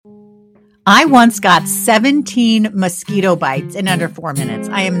I once got 17 mosquito bites in under 4 minutes.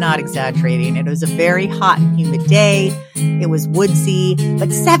 I am not exaggerating. It was a very hot and humid day. It was woodsy,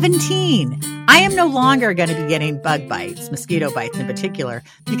 but 17. I am no longer going to be getting bug bites, mosquito bites in particular,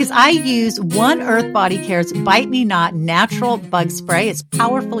 because I use One Earth Body Care's Bite Me Not natural bug spray. It's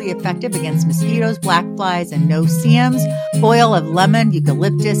powerfully effective against mosquitoes, black flies, and no-see-ums. Oil of lemon,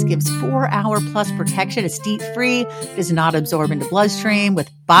 eucalyptus gives 4-hour plus protection. It's DEET-free, does not absorb into bloodstream, with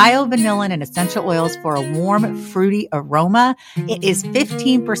bio-vanillin and essential oils for a warm, fruity aroma. It is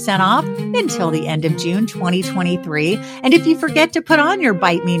 15% off until the end of June 2023. And if you forget to put on your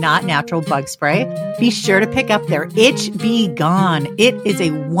Bite Me Not natural bug spray, be sure to pick up their Itch Be Gone. It is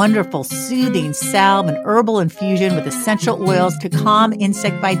a wonderful, soothing salve and herbal infusion with essential oils to calm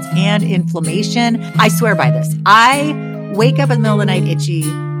insect bites and inflammation. I swear by this. I wake up in the middle of the night itchy.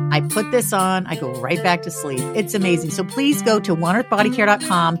 I put this on, I go right back to sleep. It's amazing. So please go to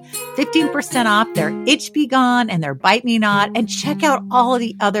oneearthbodycare.com, 15% off their Itch Be Gone and their Bite Me Not, and check out all of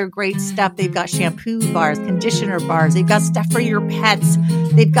the other great stuff. They've got shampoo bars, conditioner bars. They've got stuff for your pets.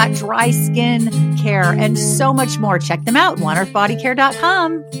 They've got dry skin care and so much more. Check them out,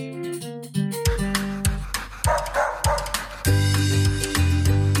 oneearthbodycare.com.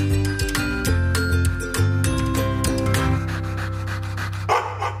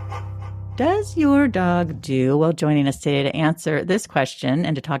 Does your dog do? Well, joining us today to answer this question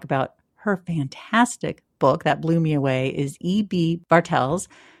and to talk about her fantastic book that blew me away is E.B. Bartels,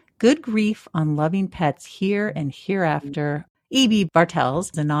 Good Grief on Loving Pets Here and Hereafter. E.B. Bartels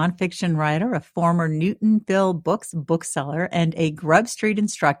is a nonfiction writer, a former Newtonville Books bookseller, and a Grub Street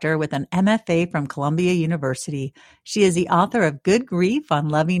instructor with an MFA from Columbia University. She is the author of Good Grief on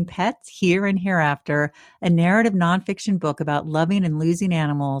Loving Pets Here and Hereafter, a narrative nonfiction book about loving and losing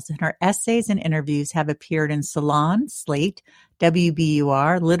animals, and her essays and interviews have appeared in Salon, Slate,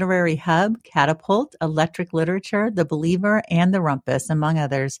 WBUR, Literary Hub, Catapult, Electric Literature, The Believer, and The Rumpus, among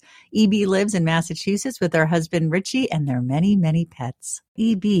others. E.B. lives in Massachusetts with her husband, Richie, and their many, many pets.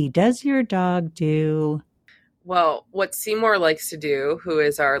 E.B., does your dog do? Well, what Seymour likes to do, who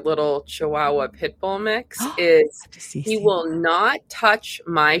is our little Chihuahua pit bull mix, is he will not touch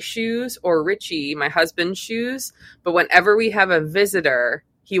my shoes or Richie, my husband's shoes, but whenever we have a visitor,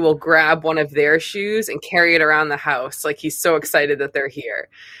 he will grab one of their shoes and carry it around the house. Like, he's so excited that they're here.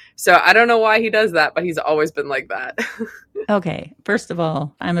 So I don't know why he does that, but he's always been like that. Okay. First of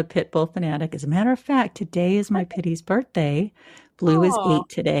all, I'm a pit bull fanatic. As a matter of fact, today is my Pitty's birthday. Blue is 8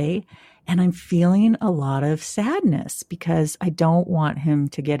 today. And I'm feeling a lot of sadness because I don't want him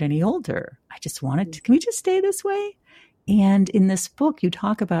to get any older. I just want it to, can we just stay this way? And in this book, you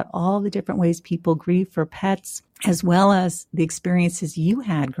talk about all the different ways people grieve for pets, as well as the experiences you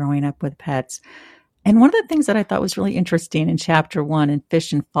had growing up with pets. And one of the things that I thought was really interesting in chapter 1 in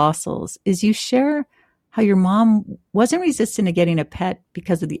Fish and Fossils is you share how your mom wasn't resistant to getting a pet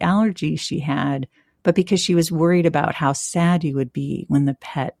because of the allergies she had, but because she was worried about how sad you would be when the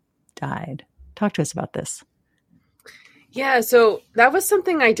pet died. Talk to us about this. Yeah, so that was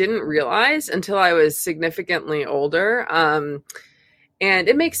something I didn't realize until I was significantly older. And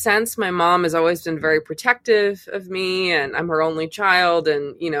it makes sense. My mom has always been very protective of me, and I'm her only child.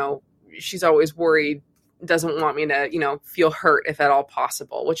 And, you know, she's always worried, doesn't want me to, you know, feel hurt if at all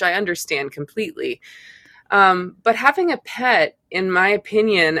possible, which I understand completely. But having a pet, in my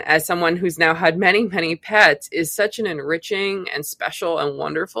opinion, as someone who's now had many, many pets, is such an enriching and special and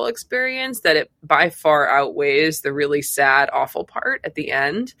wonderful experience that it by far outweighs the really sad, awful part at the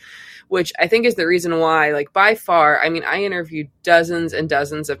end, which I think is the reason why, like, by far, I mean, I interviewed dozens and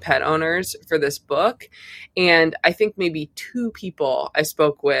dozens of pet owners for this book. And I think maybe 2 people I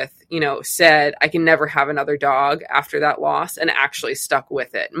spoke with, you know, said, I can never have another dog after that loss, and actually stuck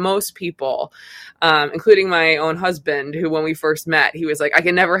with it. Most people, including my own husband, who when we first met, he was like, I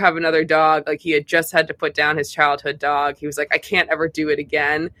can never have another dog. Like, he had just had to put down his childhood dog. He was like, I can't ever do it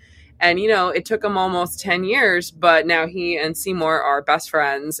again. And, you know, it took him almost 10 years, but now he and Seymour are best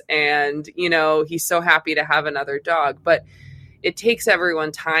friends. And, you know, he's so happy to have another dog. But it takes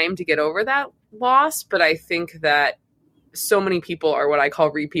everyone time to get over that loss. But I think that so many people are what I call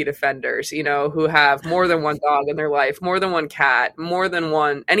repeat offenders, you know, who have more than one dog in their life, more than one cat, more than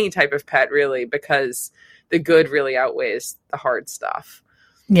one, any type of pet, really, because the good really outweighs the hard stuff.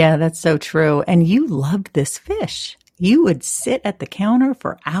 Yeah, that's so true. And you loved this fish. You would sit at the counter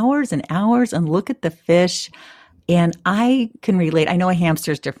for hours and hours and look at the fish. And I can relate. I know a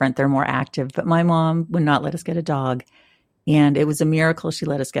hamster is different. They're more active, but my mom would not let us get a dog. And it was a miracle she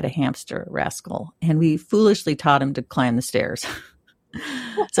let us get a hamster, Rascal. And we foolishly taught him to climb the stairs.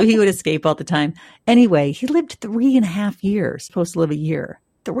 So he would escape all the time. Anyway, he lived 3.5 years, supposed to live a year.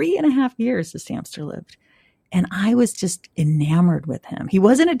 3.5 years this hamster lived. And I was just enamored with him. He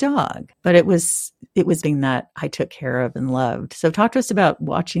wasn't a dog, but it was being that I took care of and loved. So talk to us about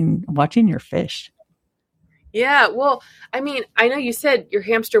watching your fish. Yeah, well, I mean, I know you said your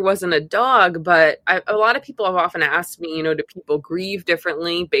hamster wasn't a dog, but a lot of people have often asked me, do people grieve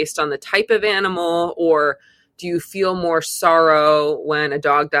differently based on the type of animal, or do you feel more sorrow when a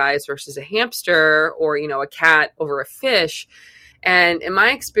dog dies versus a hamster, or, a cat over a fish? And in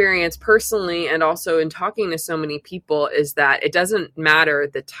my experience personally, and also in talking to so many people, is that it doesn't matter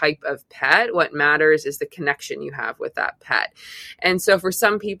the type of pet. What matters is the connection you have with that pet. And so for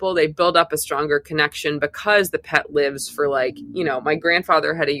some people, they build up a stronger connection because the pet lives for my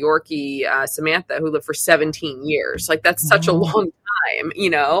grandfather had a Yorkie, Samantha, who lived for 17 years. Like, that's such a long time,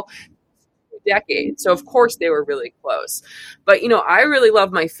 decades. So of course they were really close. But, I really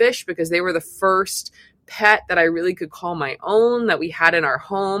love my fish because they were the first pet that I really could call my own, that we had in our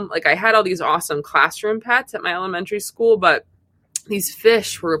home. Like, I had all these awesome classroom pets at my elementary school, but these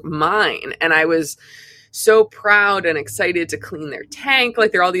fish were mine. And I was so proud and excited to clean their tank.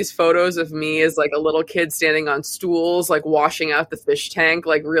 Like, there are all these photos of me as like a little kid standing on stools, like washing out the fish tank,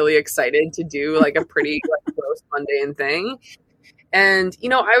 like really excited to do like a pretty gross mundane thing. And,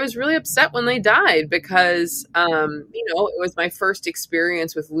 I was really upset when they died because, it was my first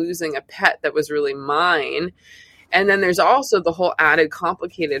experience with losing a pet that was really mine. And then there's also the whole added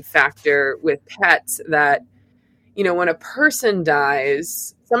complicated factor with pets that, when a person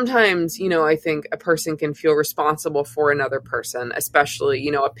dies, sometimes, I think a person can feel responsible for another person, especially,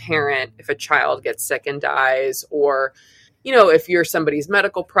 a parent, if a child gets sick and dies, or if you're somebody's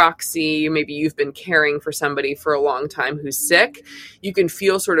medical proxy, maybe you've been caring for somebody for a long time who's sick, you can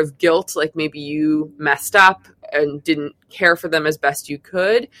feel sort of guilt, like maybe you messed up and didn't care for them as best you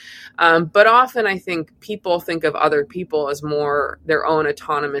could. But often I think people think of other people as more their own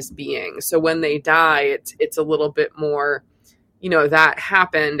autonomous beings. So when they die, it's a little bit more, that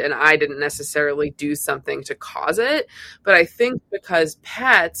happened and I didn't necessarily do something to cause it. But I think because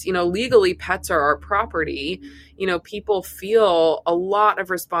pets, legally pets are our property, people feel a lot of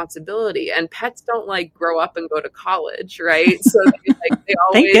responsibility, and pets don't grow up and go to college, right? So they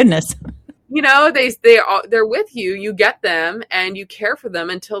always, thank goodness. They're with you, you get them and you care for them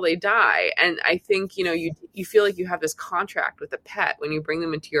until they die. And I think, you feel like you have this contract with a pet when you bring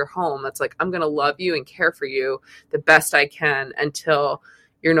them into your home. That's like, I'm going to love you and care for you the best I can until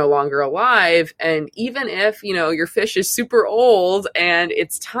you're no longer alive. And even if, your fish is super old and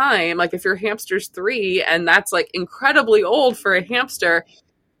it's time, like if your hamster's 3 and that's incredibly old for a hamster,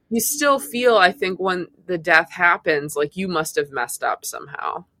 you still feel, I think, when the death happens, like you must have messed up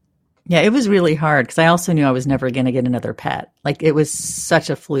somehow. Yeah, it was really hard because I also knew I was never going to get another pet. Like, it was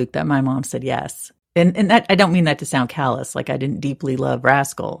such a fluke that my mom said yes. And that, I don't mean that to sound callous, like I didn't deeply love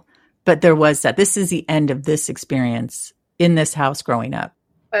Rascal, but there was that. This is the end of this experience in this house growing up.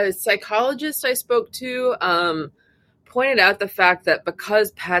 A psychologist I spoke to pointed out the fact that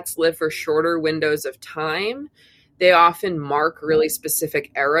because pets live for shorter windows of time, they often mark really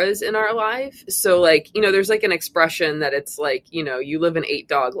specific eras in our life. So there's an expression that it's you live an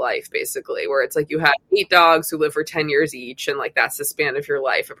 8-dog life, basically, where it's you have 8 dogs who live for 10 years each. And that's the span of your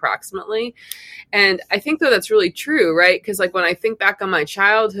life approximately. And I think though that's really true, right? Because when I think back on my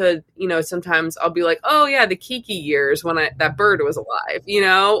childhood, sometimes I'll be like, oh yeah, the Kiki years when that bird was alive,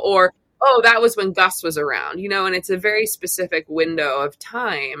 or, oh, that was when Gus was around, and it's a very specific window of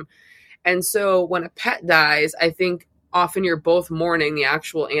time. And so when a pet dies, I think often you're both mourning the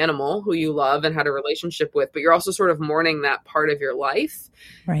actual animal who you love and had a relationship with, but you're also sort of mourning that part of your life.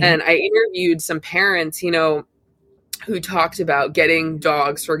 Right. And I interviewed some parents, who talked about getting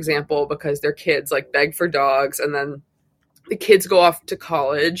dogs, for example, because their kids beg for dogs, and then the kids go off to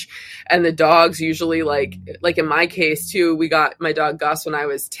college, and the dogs usually like in my case too, we got my dog Gus when I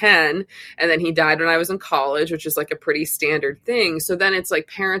was 10, and then he died when I was in college, which is a pretty standard thing. So then it's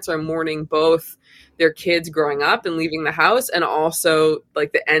parents are mourning both their kids growing up and leaving the house, and also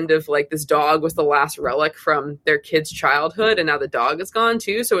the end of this dog was the last relic from their kids' childhood, and now the dog is gone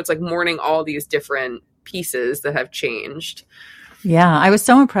too. So it's mourning all these different pieces that have changed. Yeah, I was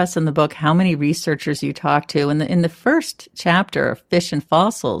so impressed in the book how many researchers you talked to. In the first chapter of Fish and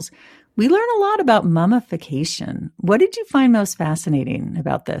Fossils, we learn a lot about mummification. What did you find most fascinating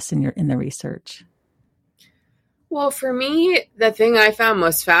about this in the research? Well, for me, the thing I found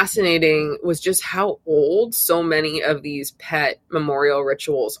most fascinating was just how old so many of these pet memorial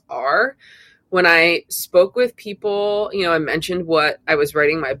rituals are. When I spoke with people, I mentioned what I was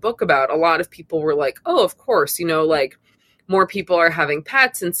writing my book about. A lot of people were like, oh, of course, more people are having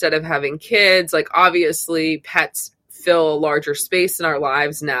pets instead of having kids. Obviously, pets fill a larger space in our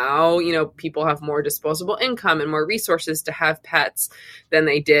lives now. You know, people have more disposable income and more resources to have pets than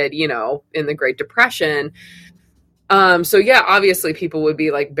they did, you know, in the Great Depression. So yeah, obviously people would be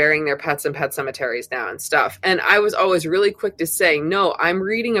like burying their pets in pet cemeteries now and stuff. And I was always really quick to say, no, I'm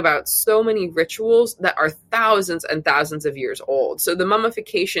reading about so many rituals that are thousands and thousands of years old. So the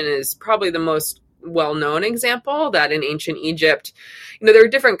mummification is probably the most well-known example, that in ancient Egypt, you know, there are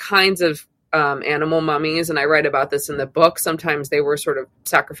different kinds of animal mummies. And I write about this in the book. Sometimes they were sort of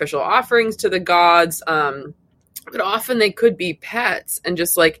sacrificial offerings to the gods. But often they could be pets and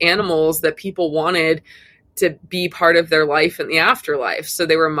just like animals that people wanted to be part of their life in the afterlife. So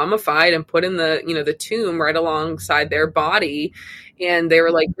they were mummified and put in the, you know, the tomb right alongside their body. And they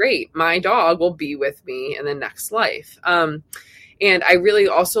were like, great, my dog will be with me in the next life. And I really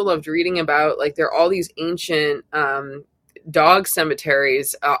also loved reading about, like, there are all these ancient dog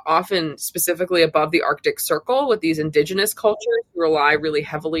cemeteries, often specifically above the Arctic Circle, with these indigenous cultures who rely really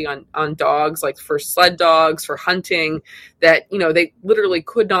heavily on dogs, like for sled dogs, for hunting, that, you know, they literally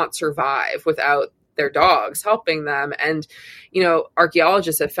could not survive without their dogs helping them. And, you know,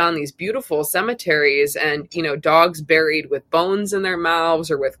 archaeologists have found these beautiful cemeteries and, you know, dogs buried with bones in their mouths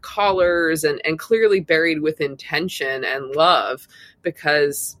or with collars, and clearly buried with intention and love,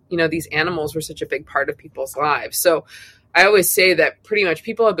 because, you know, these animals were such a big part of people's lives. So I always say that pretty much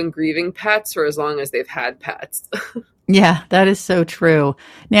people have been grieving pets for as long as they've had pets. Yeah, that is so true.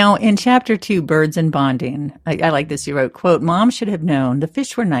 Now, in chapter 2, Birds and Bonding, I like this. You wrote, quote, Mom should have known the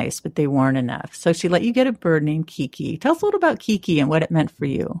fish were nice, but they weren't enough. So she let you get a bird named Kiki. Tell us a little about Kiki and what it meant for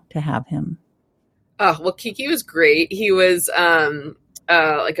you to have him. Oh, well, Kiki was great. He was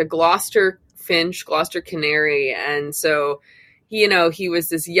like a Gloucester finch, Gloucester canary. And so, you know, he was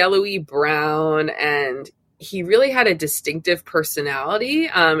this yellowy brown, and he really had a distinctive personality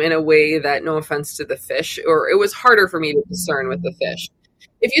in a way that, no offense to the fish, or it was harder for me to discern with the fish.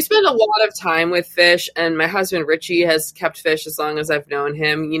 If you spend a lot of time with fish, and my husband Richie has kept fish as long as I've known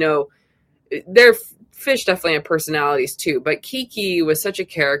him, you know, their fish definitely have personalities too. But Kiki was such a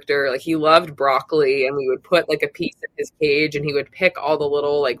character. Like, he loved broccoli, and we would put like a piece in his cage, and he would pick all the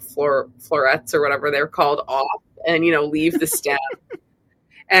little like florets or whatever they're called off, and, you know, leave the stem.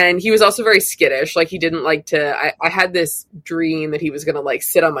 And he was also very skittish. Like, he didn't like to, I had this dream that he was going to like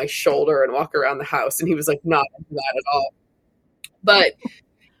sit on my shoulder and walk around the house. And he was like, not into that at all. But,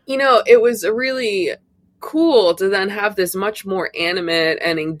 you know, it was really cool to then have this much more animate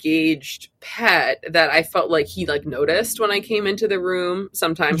and engaged pet that I felt like he like noticed when I came into the room.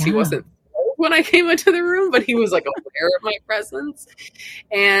 Sometimes he wasn't when I came into the room, but he was like aware of my presence.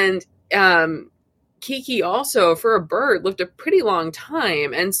 And, Kiki also, for a bird, lived a pretty long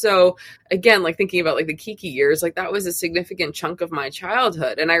time. And so, again, like thinking about like the Kiki years, like that was a significant chunk of my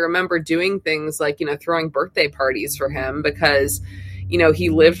childhood. And I remember doing things like, you know, throwing birthday parties for him because, you know,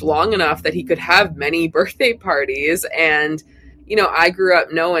 he lived long enough that he could have many birthday parties. And, you know, I grew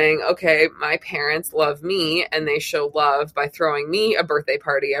up knowing, okay, my parents love me and they show love by throwing me a birthday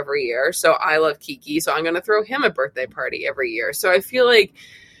party every year. So I love Kiki, so I'm going to throw him a birthday party every year. So I feel like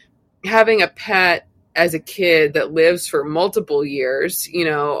having a pet as a kid that lives for multiple years, you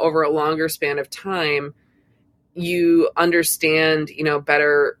know, over a longer span of time, you understand, you know,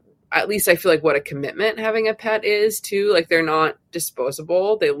 better, at least I feel like what a commitment having a pet is too. Like, they're not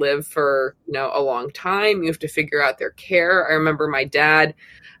disposable. They live for, you know, a long time. You have to figure out their care. I remember my dad,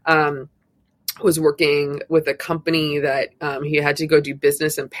 was working with a company that he had to go do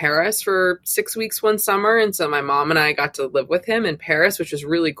business in Paris for 6 weeks one summer. And so my mom and I got to live with him in Paris, which was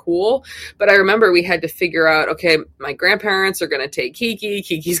really cool. But I remember we had to figure out, okay, my grandparents are going to take Kiki.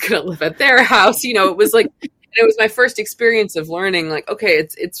 Kiki's going to live at their house. You know, it was like, it was my first experience of learning, like, okay,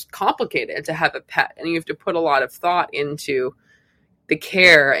 it's complicated to have a pet, and you have to put a lot of thought into the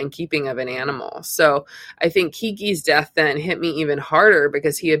care and keeping of an animal. So I think Kiki's death then hit me even harder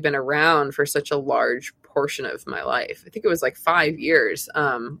because he had been around for such a large portion of my life. I think it was like 5 years,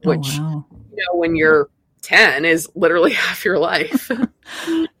 which, you know, when you're 10 is literally half your life.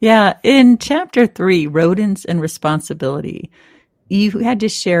 Yeah. In chapter 3, Rodents and Responsibility, you had to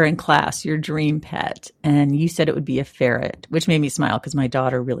share in class your dream pet, and you said it would be a ferret, which made me smile because my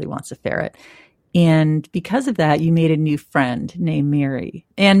daughter really wants a ferret. And because of that, you made a new friend named Mary.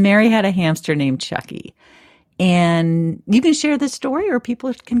 And Mary had a hamster named Chucky. And you can share this story, or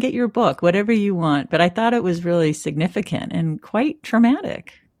people can get your book, whatever you want. But I thought it was really significant and quite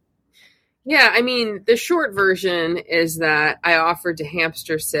traumatic. Yeah, I mean, the short version is that I offered to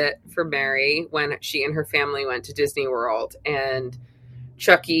hamster sit for Mary when she and her family went to Disney World. And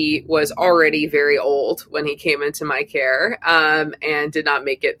Chucky was already very old when he came into my care, and did not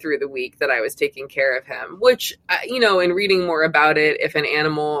make it through the week that I was taking care of him, which, in reading more about it, if an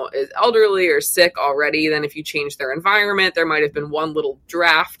animal is elderly or sick already, then if you change their environment, there might have been one little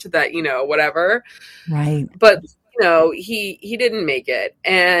draft that, whatever. Right. But, he didn't make it.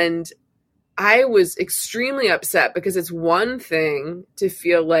 And I was extremely upset because it's one thing to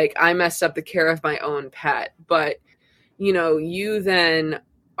feel like I messed up the care of my own pet, but you then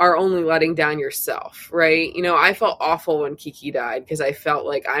are only letting down yourself, right? I felt awful when Kiki died because I felt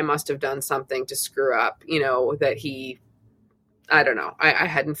like I must have done something to screw up, that I don't know, I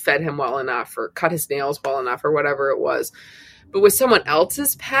hadn't fed him well enough or cut his nails well enough or whatever it was. But with someone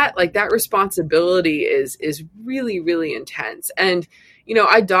else's pet, like that responsibility is really, really intense. And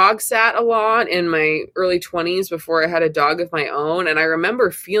I dog sat a lot in my early 20s before I had a dog of my own. And I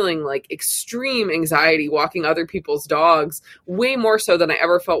remember feeling like extreme anxiety walking other people's dogs, way more so than I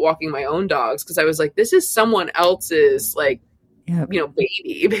ever felt walking my own dogs. Because I was like, this is someone else's,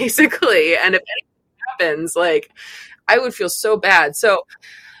 baby, basically. And if anything happens, I would feel so bad. So,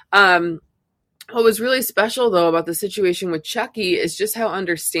 what was really special, though, about the situation with Chucky is just how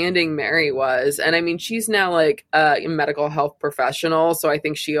understanding Mary was. And I mean, she's now a medical health professional. So I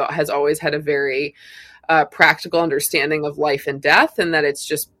think she has always had a very practical understanding of life and death, and that it's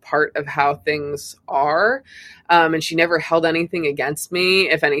just part of how things are. And she never held anything against me.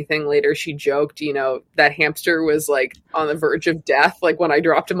 If anything, later she joked, that hamster was on the verge of death, when I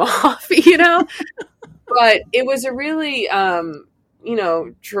dropped him off, But it was a really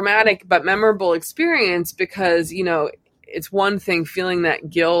traumatic but memorable experience because, it's one thing feeling that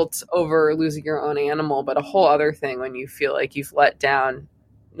guilt over losing your own animal, but a whole other thing when you feel like you've let down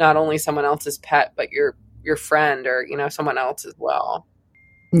not only someone else's pet, but your friend or, someone else as well.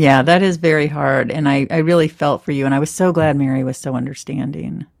 Yeah, that is very hard. And I really felt for you. And I was so glad Mary was so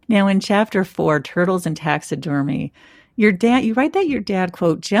understanding. Now, in chapter 4, Turtles and Taxidermy, you write that your dad,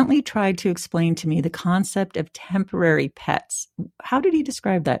 quote, gently tried to explain to me the concept of temporary pets. How did he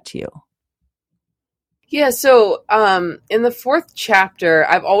describe that to you? Yeah, so in the 4th chapter,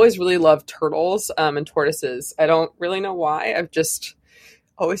 I've always really loved turtles and tortoises. I don't really know why. I've just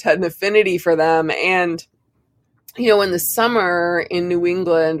always had an affinity for them. And, in the summer in New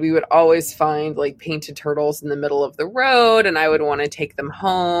England, we would always find painted turtles in the middle of the road, and I would want to take them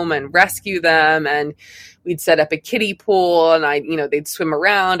home and rescue them. And we'd set up a kiddie pool, and they'd swim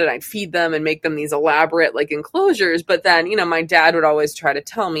around, and I'd feed them and make them these elaborate enclosures. But then, my dad would always try to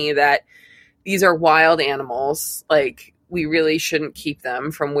tell me that these are wild animals. We really shouldn't keep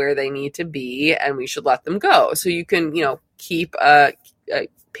them from where they need to be, and we should let them go. So you can, keep a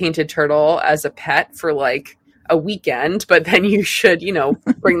painted turtle as a pet for a weekend, but then you should,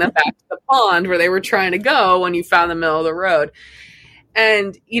 bring them back to the pond where they were trying to go when you found them in the middle of the road.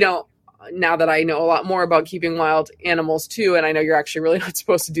 And, now that I know a lot more about keeping wild animals too, and I know you're actually really not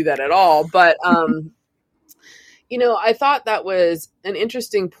supposed to do that at all, but, I thought that was an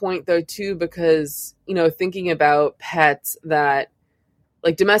interesting point though too, because, thinking about pets that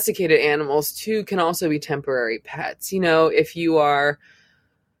domesticated animals too can also be temporary pets. If you are,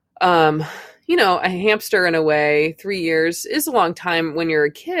 a hamster in a way, 3 years is a long time when you're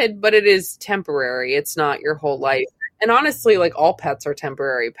a kid, but it is temporary. It's not your whole life. And honestly, all pets are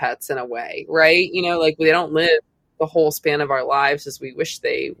temporary pets in a way, right? They don't live the whole span of our lives as we wish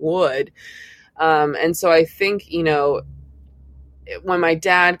they would. And so I think, when my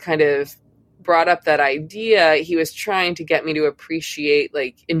dad kind of brought up that idea, he was trying to get me to appreciate,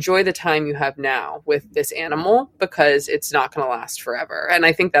 enjoy the time you have now with this animal because it's not going to last forever. And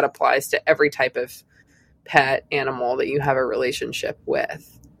I think that applies to every type of pet animal that you have a relationship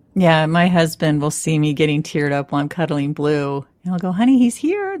with. Yeah, my husband will see me getting teared up while I'm cuddling Blue. And I'll go, honey, he's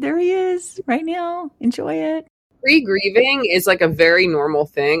here. There he is right now. Enjoy it. Pre-grieving is a very normal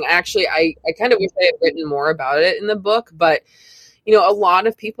thing. Actually, I kind of wish I had written more about it in the book, but a lot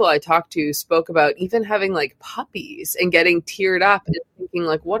of people I talked to spoke about even having puppies and getting teared up and thinking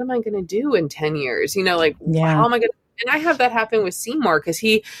what am I going to do in 10 years? How am I going to, and I have that happen with Seymour because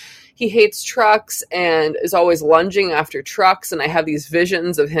he hates trucks and is always lunging after trucks. And I have these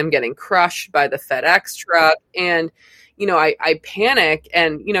visions of him getting crushed by the FedEx truck. And, I panic.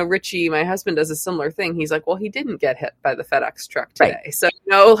 And, Richie, my husband, does a similar thing. He's like, well, he didn't get hit by the FedEx truck today. Right. So,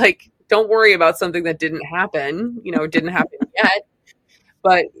 don't worry about something that didn't happen, didn't happen yet.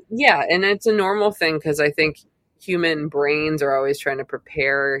 But yeah, and it's a normal thing because I think human brains are always trying to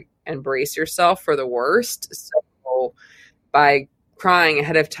prepare and brace yourself for the worst. So by crying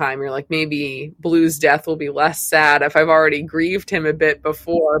ahead of time. You're like, maybe Blue's death will be less sad if I've already grieved him a bit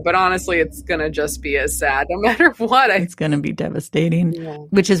before. But honestly, it's going to just be as sad no matter what. It's going to be devastating,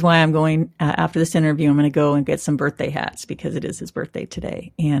 which is why I'm going, after this interview, I'm going to go and get some birthday hats because it is his birthday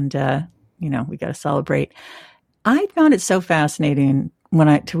today. And, we got to celebrate. I found it so fascinating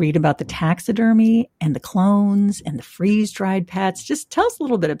to read about the taxidermy and the clones and the freeze-dried pets. Just tell us a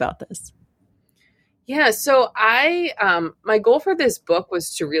little bit about this. Yeah, so my goal for this book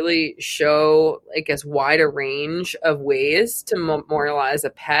was to really show like as wide a range of ways to memorialize a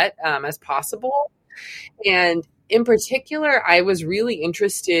pet as possible. And in particular, I was really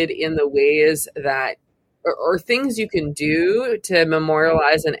interested in the ways that or things you can do to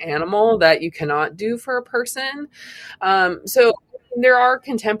memorialize an animal that you cannot do for a person. So there are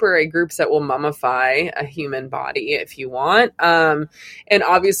contemporary groups that will mummify a human body if you want. And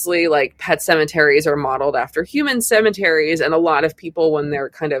obviously, like, pet cemeteries are modeled after human cemeteries. And a lot of people, when they're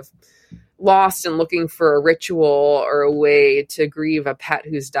kind of lost and looking for a ritual or a way to grieve a pet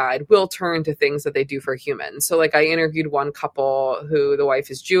who's died, will turn to things that they do for humans. So like I interviewed one couple who the wife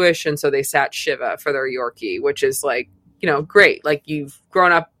is Jewish, and so they sat Shiva for their Yorkie, which is like, great. Like, you've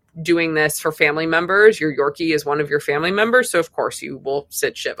grown up doing this for family members. Your Yorkie is one of your family members, so of course you will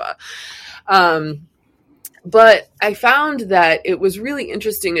sit Shiva. But I found that it was really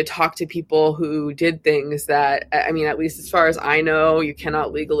interesting to talk to people who did things that, I mean, at least as far as I know, you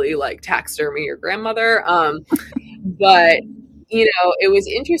cannot legally like taxidermy your grandmother. But, it was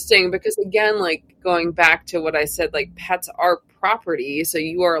interesting because, again, like going back to what I said, like, pets are property. So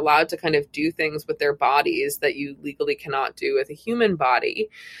you are allowed to kind of do things with their bodies that you legally cannot do with a human body.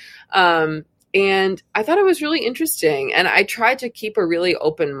 And I thought it was really interesting. And I tried to keep a really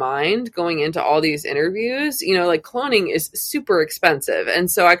open mind going into all these interviews. Like, cloning is super expensive. And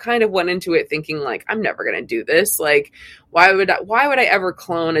so I kind of went into it thinking, like, I'm never going to do this. Like, why would I ever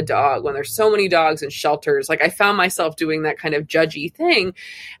clone a dog when there's so many dogs in shelters? Like, I found myself doing that kind of judgy thing.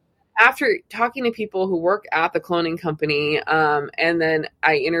 After talking to people who work at the cloning company, and then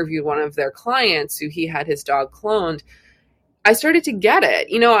I interviewed one of their clients who he had his dog cloned, I started to get it.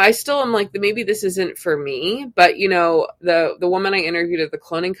 I still am like, maybe this isn't for me, but the woman I interviewed at the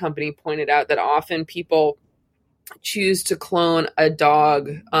cloning company pointed out that often people choose to clone a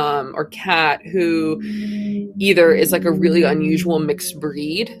dog or cat who either is like a really unusual mixed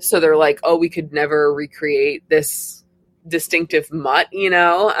breed. So they're like, oh, we could never recreate this distinctive mutt,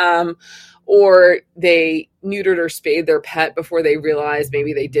 or they neutered or spayed their pet before they realized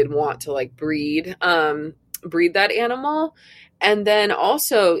maybe they did want to like breed that animal. And then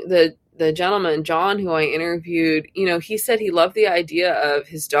also the gentleman, John, who I interviewed, he said he loved the idea of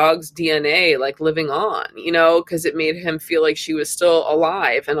his dog's DNA like living on, because it made him feel like she was still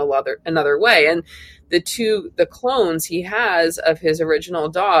alive in another way. And the clones he has of his original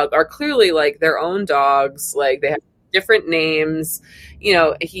dog are clearly like their own dogs. Like, they have different names.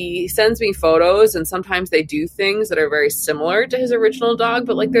 He sends me photos, and sometimes they do things that are very similar to his original dog,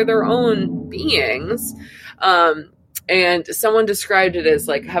 but like they're their own beings. And someone described it as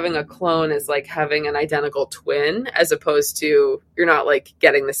like having a clone is like having an identical twin, as opposed to you're not like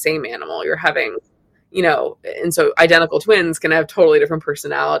getting the same animal, you're having, and so identical twins can have totally different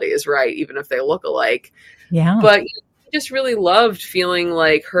personalities, right? Even if they look alike. Yeah. But just really loved feeling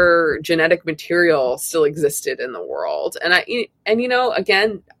like her genetic material still existed in the world. And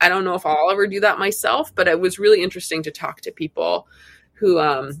again, I don't know if I'll ever do that myself, but it was really interesting to talk to people who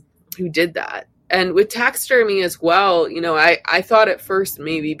did that. And with taxidermy as well, I thought at first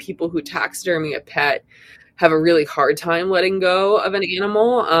maybe people who taxidermy a pet have a really hard time letting go of an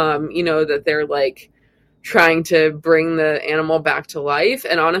animal, that they're like trying to bring the animal back to life.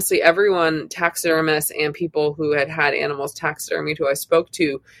 And honestly, everyone, taxidermists and people who had animals taxidermied who I spoke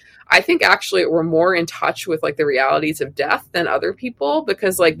to, I think actually were more in touch with like the realities of death than other people,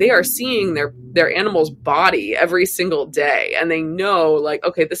 because like they are seeing their animal's body every single day, and they know like,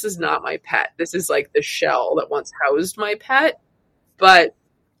 okay, this is not my pet. This is like the shell that once housed my pet. But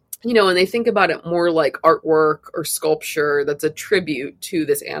and they think about it more like artwork or sculpture that's a tribute to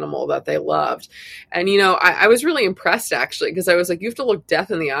this animal that they loved. And, I was really impressed actually, because I was like, you have to look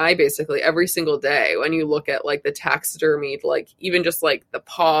death in the eye basically every single day when you look at like the taxidermied, like even just like the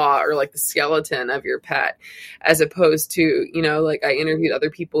paw or like the skeleton of your pet, as opposed to, like I interviewed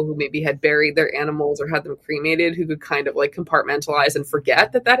other people who maybe had buried their animals or had them cremated, who could kind of like compartmentalize and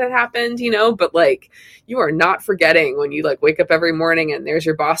forget that had happened, but like you are not forgetting when you like wake up every morning and there's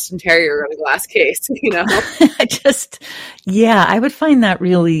your Boston Terrier in a glass case, I would find that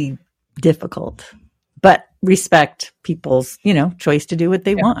really difficult, but respect people's, choice to do what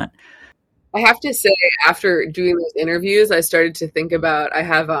they want. I have to say, after doing those interviews, I started to think about I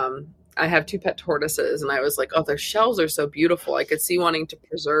have two pet tortoises, and I was like, oh, their shells are so beautiful. I could see wanting to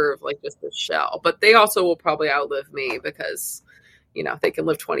preserve like just the shell, but they also will probably outlive me because they can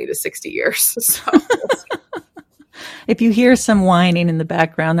live 20 to 60 years. So If you hear some whining in the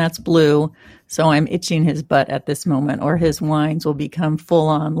background, that's Blue. So I'm itching his butt at this moment, or his whines will become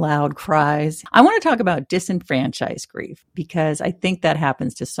full-on loud cries. I want to talk about disenfranchised grief because I think that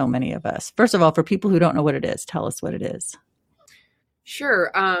happens to so many of us. First of all, for people who don't know what it is, tell us what it is.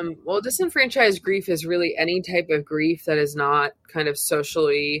 sure. Well, disenfranchised grief is really any type of grief that is not kind of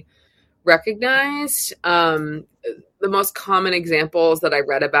socially recognized. The most common examples that I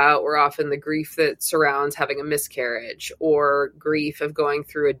read about were often the grief that surrounds having a miscarriage, or grief of going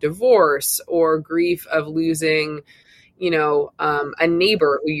through a divorce, or grief of losing, a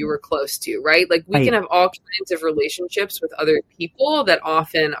neighbor who you were close to, right? Like we can have all kinds of relationships with other people that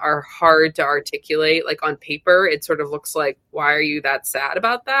often are hard to articulate. Like on paper, it sort of looks like, why are you that sad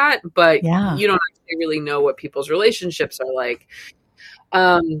about that? But you don't actually really know what people's relationships are like.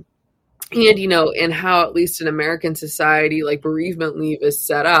 And how, at least in American society, like bereavement leave is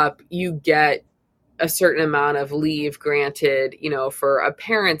set up, you get a certain amount of leave granted, for a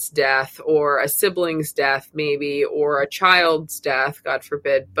parent's death or a sibling's death, maybe, or a child's death, God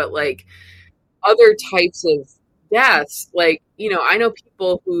forbid. But like other types of deaths, like, I know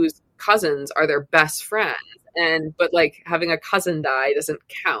people whose cousins are their best friends, but like having a cousin die doesn't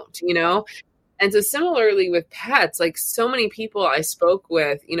count, And so similarly with pets, like so many people I spoke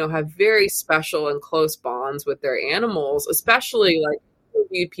with, have very special and close bonds with their animals, especially like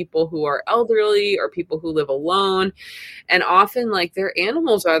people who are elderly or people who live alone. And often like their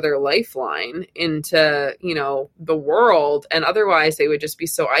animals are their lifeline into, the world. And otherwise they would just be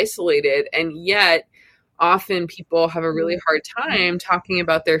so isolated. And yet often people have a really hard time talking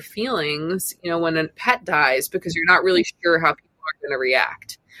about their feelings, when a pet dies, because you're not really sure how people are going to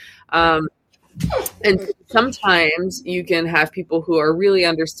react. And sometimes you can have people who are really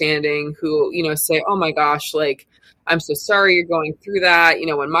understanding who, say, oh my gosh, like, I'm so sorry you're going through that.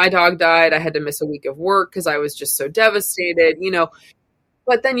 When my dog died, I had to miss a week of work because I was just so devastated,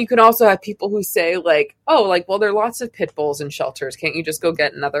 But then you can also have people who say like, oh, like, well, there are lots of pit bulls in shelters. Can't you just go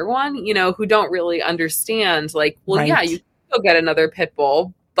get another one? Who don't really understand like, well, yeah, you can go get another pit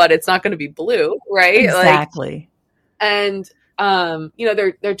bull, but it's not going to be Blue, right? Exactly. And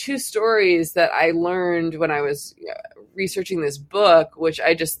there are two stories that I learned when I was researching this book, which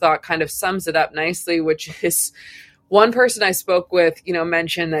I just thought kind of sums it up nicely, which is one person I spoke with,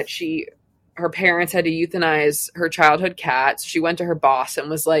 mentioned that her parents had to euthanize her childhood cat. So she went to her boss and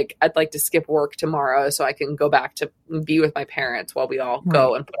was like, I'd like to skip work tomorrow so I can go back to be with my parents while we all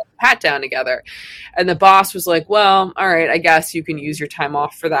go and put a pat down together. And the boss was like, well, all right, I guess you can use your time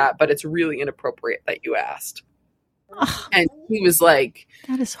off for that, but it's really inappropriate that you asked. And he was like,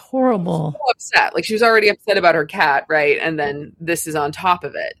 that is horrible. So upset. Like she was already upset about her cat, right? And then this is on top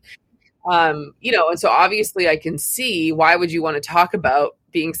of it. And so obviously I can see, why would you want to talk about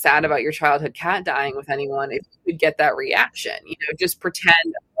being sad about your childhood cat dying with anyone if you could get that reaction? Just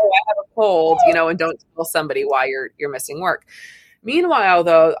pretend, oh, I have a cold, and don't tell somebody why you're missing work. Meanwhile,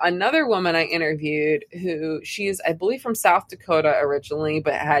 though, another woman I interviewed who she's, I believe, from South Dakota originally,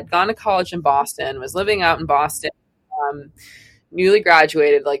 but had gone to college in Boston, was living out in Boston, newly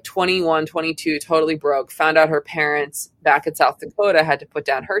graduated, like 21, 22, totally broke, found out her parents back in South Dakota had to put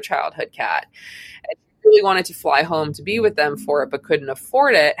down her childhood cat. And she really wanted to fly home to be with them for it, but couldn't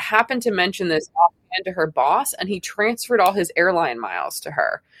afford it. Happened to mention this offhand to her boss, and he transferred all his airline miles to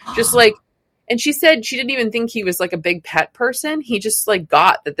her. Just like, and she said she didn't even think he was like a big pet person. He just like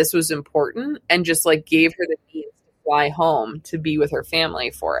got that this was important and just like gave her the means to fly home to be with her family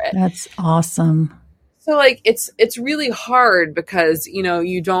for it. That's awesome. So like it's really hard because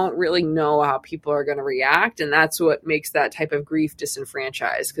you don't really know how people are going to react, and that's what makes that type of grief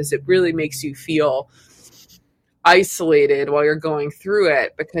disenfranchised, because it really makes you feel isolated while you're going through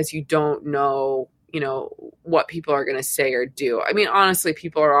it because you don't know what people are going to say or do. I mean, honestly,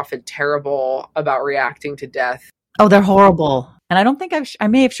 people are often terrible about reacting to death. Oh, they're horrible. And I don't think I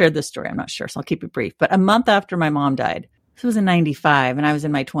may have shared this story. I'm not sure, so I'll keep it brief. But a month after my mom died, this was in 95 and I was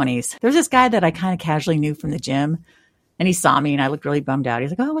in my 20s. There was this guy that I kind of casually knew from the gym, and he saw me and I looked really bummed out.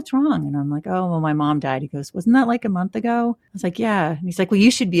 He's like, oh, what's wrong? And I'm like, oh, well, my mom died. He goes, wasn't that like a month ago? I was like, yeah. And he's like, well, you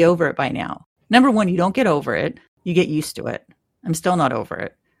should be over it by now. Number one, you don't get over it. You get used to it. I'm still not over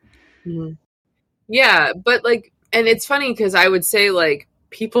it. Mm-hmm. Yeah. But like, and it's funny because I would say like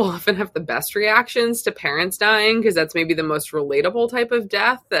people often have the best reactions to parents dying because that's maybe the most relatable type of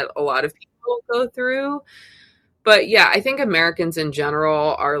death that a lot of people go through. But yeah, I think Americans in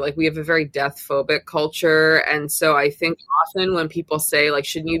general are like, we have a very death phobic culture. And so I think often when people say like,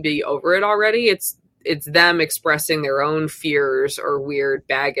 shouldn't you be over it already? It's them expressing their own fears or weird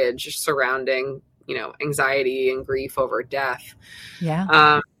baggage surrounding, anxiety and grief over death.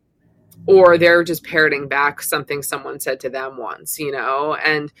 Yeah. Or they're just parroting back something someone said to them once,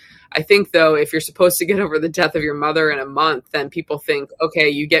 and I think though, if you're supposed to get over the death of your mother in a month, then people think, okay,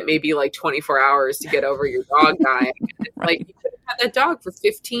 you get maybe like 24 hours to get over your dog dying. Like, you could have had that dog for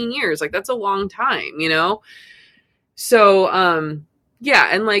 15 years. Like, that's a long time, So, yeah.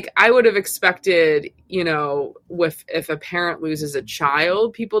 And like, I would have expected, if a parent loses a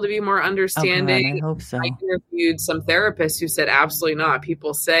child, people to be more understanding. Oh, God, I hope so. I interviewed some therapists who said, absolutely not.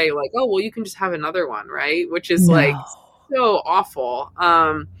 People say like, oh, well, you can just have another one. Right. Which is like so awful.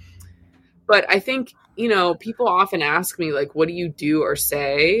 But I think, people often ask me like, what do you do or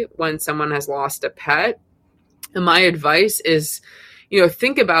say when someone has lost a pet? And my advice is,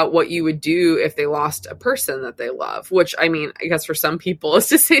 think about what you would do if they lost a person that they love, which, I mean, I guess for some people is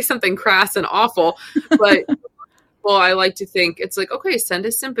to say something crass and awful, but well, I like to think it's like, okay, send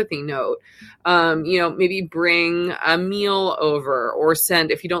a sympathy note, maybe bring a meal over, or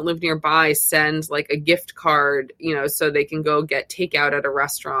if you don't live nearby, send like a gift card, so they can go get takeout at a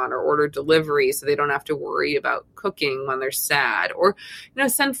restaurant or order delivery so they don't have to worry about cooking when they're sad, or,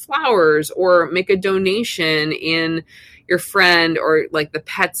 send flowers or make a donation in your friend or like the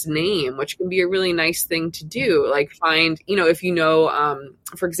pet's name, which can be a really nice thing to do. Like find, if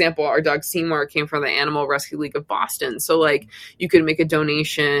for example, our dog Seymour came from the Animal Rescue League of Boston. So like you could make a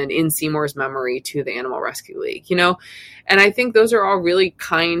donation in Seymour's memory to the Animal Rescue League, and I think those are all really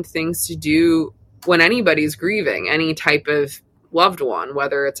kind things to do when anybody's grieving any type of loved one,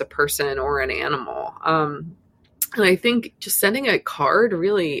 whether it's a person or an animal. And I think just sending a card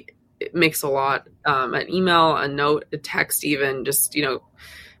really, it makes a lot. An email, a note, a text, even just,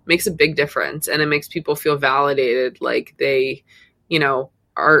 makes a big difference. And it makes people feel validated, like they,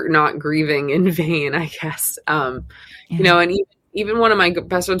 are not grieving in vain, I guess. And even one of my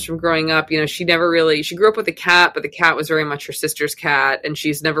best friends from growing up, she grew up with a cat, but the cat was very much her sister's cat. And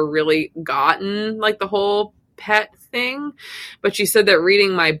she's never really gotten like the whole pet thing. But she said that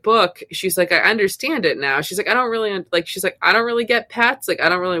reading my book, she's like, I understand it now. She's like, I don't really get pets. Like, I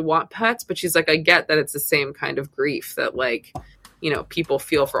don't really want pets, but she's like, I get that it's the same kind of grief that like, people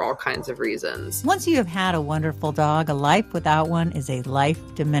feel for all kinds of reasons. Once you have had a wonderful dog, a life without one is a life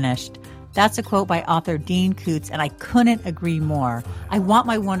diminished. That's a quote by author Dean Koontz, and I couldn't agree more. I want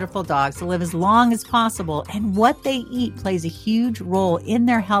my wonderful dogs to live as long as possible, and what they eat plays a huge role in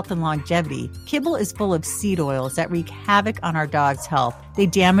their health and longevity. Kibble is full of seed oils that wreak havoc on our dog's health. They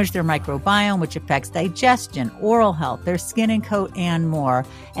damage their microbiome, which affects digestion, oral health, their skin and coat, and more.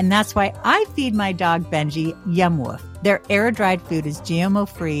 And that's why I feed my dog Benji Yum Woof. Their air-dried food is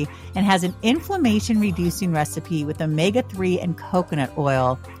GMO-free and has an inflammation-reducing recipe with omega-3 and coconut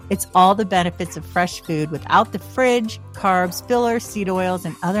oil. It's all the benefits of fresh food without the fridge, carbs, fillers, seed oils,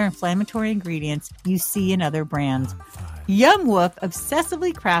 and other inflammatory ingredients you see in other brands. Yum Woof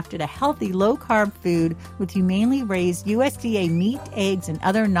obsessively crafted a healthy, low-carb food with humanely raised USDA meat, eggs, and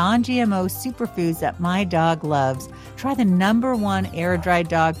other non-GMO superfoods that my dog loves. Try the #1 air-dried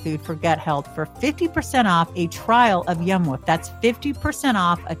dog food for gut health for 50% off a trial of Yum Woof. That's 50%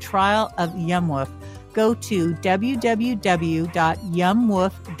 off a trial of Yum Woof. Go to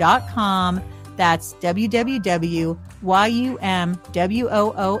www.yumwoof.com. That's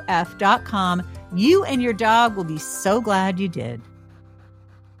www.yumwoof.com. You and your dog will be so glad you did.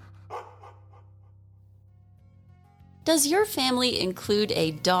 Does your family include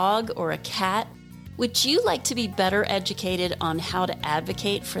a dog or a cat? Would you like to be better educated on how to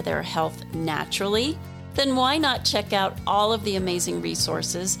advocate for their health naturally? Then why not check out all of the amazing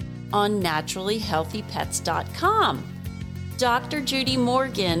resources on naturallyhealthypets.com. Dr. Judy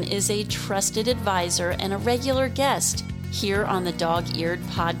Morgan is a trusted advisor and a regular guest here on the Dog-Eared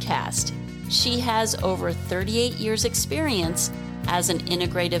podcast. She has over 38 years experience as an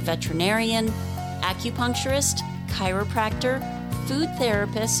integrative veterinarian, acupuncturist, chiropractor, food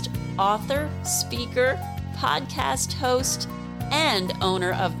therapist, author, speaker, podcast host, and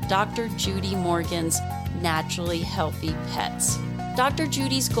owner of Dr. Judy Morgan's Naturally Healthy Pets. Dr.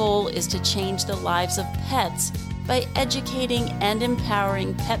 Judy's goal is to change the lives of pets by educating and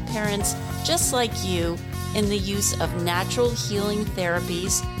empowering pet parents just like you in the use of natural healing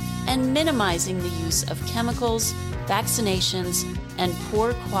therapies and minimizing the use of chemicals, vaccinations, and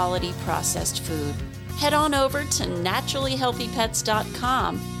poor quality processed food. Head on over to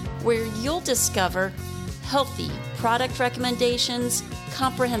naturallyhealthypets.com, where you'll discover healthy product recommendations,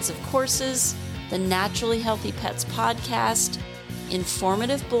 comprehensive courses, the Naturally Healthy Pets podcast,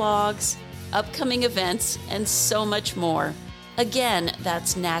 informative blogs, upcoming events, and so much more. Again,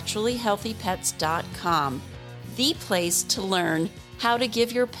 that's naturallyhealthypets.com, the place to learn how to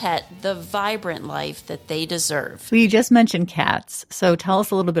give your pet the vibrant life that they deserve. So you just mentioned cats. So tell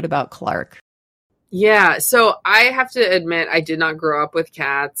us a little bit about Clark. Yeah, so I have to admit, I did not grow up with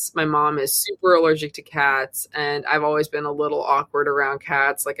cats. My mom is super allergic to cats, and I've always been a little awkward around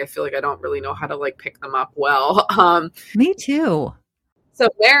cats. Like, I feel like I don't really know how to, like, pick them up well. Me too. So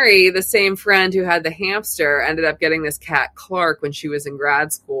Mary, the same friend who had the hamster, ended up getting this cat, Clark, when she was in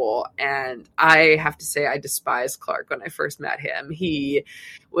grad school. And I have to say, I despised Clark when I first met him. He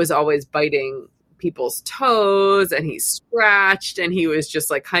was always biting people's toes, and he scratched, and he was just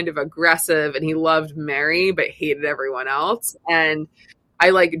like kind of aggressive, and he loved Mary but hated everyone else. And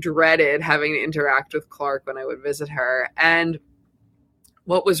I like dreaded having to interact with Clark when I would visit her. And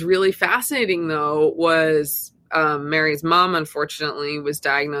what was really fascinating though was Mary's mom, unfortunately, was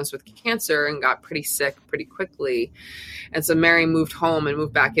diagnosed with cancer and got pretty sick pretty quickly. And so Mary moved home and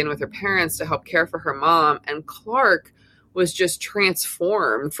moved back in with her parents to help care for her mom. And Clark was just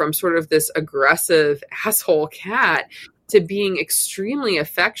transformed from sort of this aggressive asshole cat to being extremely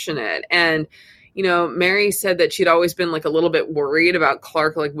affectionate. And, you know, Mary said that she'd always been like a little bit worried about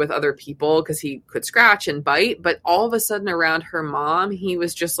Clark, like with other people, because he could scratch and bite. But all of a sudden around her mom, he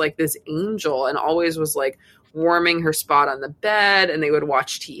was just like this angel and always was like warming her spot on the bed, and they would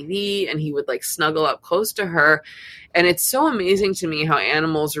watch TV and he would like snuggle up close to her. And it's so amazing to me how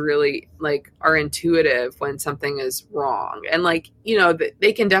animals really like are intuitive when something is wrong. And like, you know,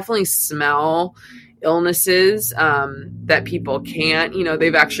 they can definitely smell illnesses that people can't. You know,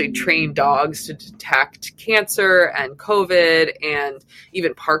 they've actually trained dogs to detect cancer and COVID and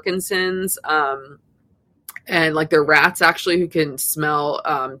even Parkinson's. And like they're rats actually who can smell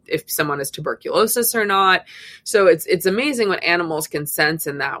if someone has tuberculosis or not. So it's amazing what animals can sense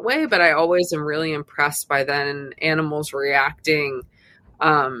in that way. But I always am really impressed by then animals reacting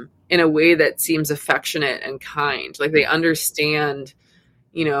in a way that seems affectionate and kind. Like they understand,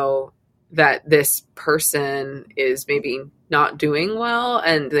 you know, that this person is maybe not doing well,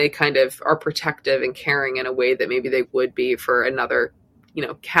 and they kind of are protective and caring in a way that maybe they would be for another, you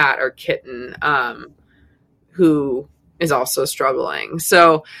know, cat or kitten who is also struggling.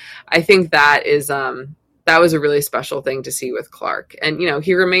 So I think that is, that was a really special thing to see with Clark. And, you know,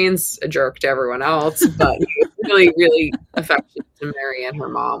 he remains a jerk to everyone else, but he was really, really affectionate to Mary and her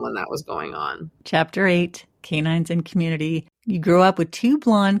mom when that was going on. Chapter 8, Canines and Community. You grew up with two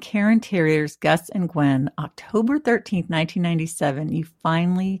blonde Cairn Terriers, Gus and Gwen. October 13th, 1997, you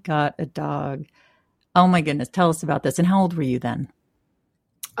finally got a dog. Oh my goodness. Tell us about this. And how old were you then?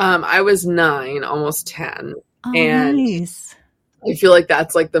 I was 9, almost 10. Oh, and nice. I feel like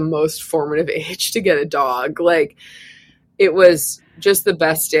that's like the most formative age to get a dog. Like it was just the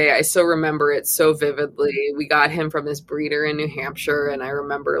best day. I still remember it so vividly. We got him from this breeder in New Hampshire. And I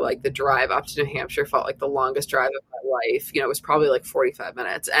remember like the drive up to New Hampshire felt like the longest drive of my life. You know, it was probably like 45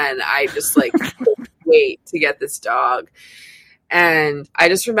 minutes. And I just like couldn't wait to get this dog. And I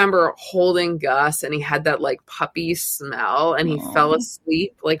just remember holding Gus, and he had that like puppy smell, and he fell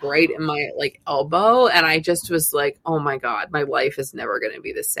asleep like right in my like elbow. And I just was like, oh my God, my life is never going to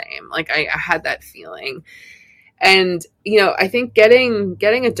be the same. Like I had that feeling. And, you know, I think getting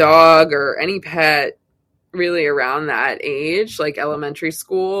a dog or any pet really around that age, like elementary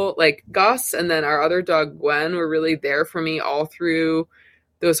school, like Gus and then our other dog, Gwen, were really there for me all through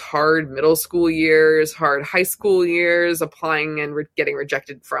those hard middle school years, hard high school years, applying and getting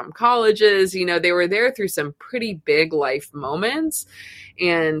rejected from colleges. You know, they were there through some pretty big life moments.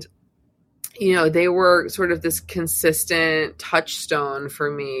 And, you know, they were sort of this consistent touchstone for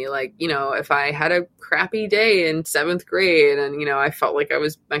me. Like, you know, if I had a crappy day in 7th grade and, you know, I felt like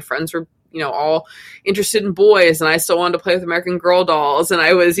my friends were, you know, all interested in boys and I still wanted to play with American Girl dolls and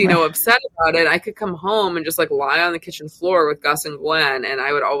I was, you know, upset about it, I could come home and just like lie on the kitchen floor with Gus and Gwen and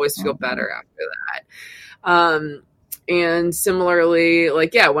I would always feel better after that. And similarly,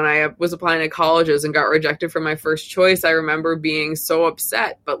 like, yeah, when I was applying to colleges and got rejected from my first choice, I remember being so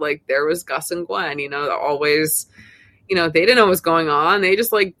upset, but like there was Gus and Gwen, you know, always, you know, they didn't know what was going on. They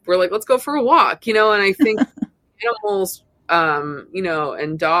just like, were like, let's go for a walk, you know? And I think animals, you know,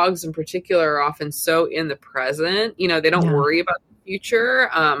 and dogs in particular are often so in the present, you know, they don't worry about the future,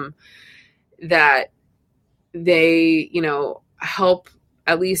 that they, you know, help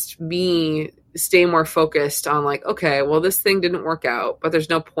at least me stay more focused on like, okay, well, this thing didn't work out, but there's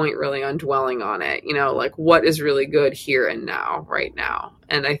no point really on dwelling on it. You know, like what is really good here and now, right now.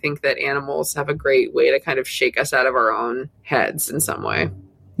 And I think that animals have a great way to kind of shake us out of our own heads in some way.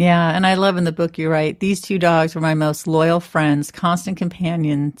 Yeah, and I love in the book you write, these two dogs were my most loyal friends, constant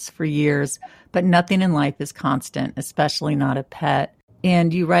companions for years, but nothing in life is constant, especially not a pet.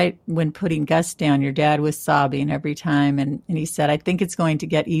 And you write, when putting Gus down, your dad was sobbing every time, and he said, I think it's going to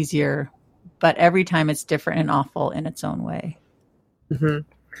get easier, but every time it's different and awful in its own way. Mm-hmm.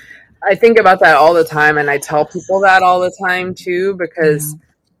 I think about that all the time, and I tell people that all the time too, because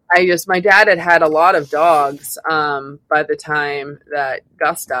my dad had a lot of dogs by the time that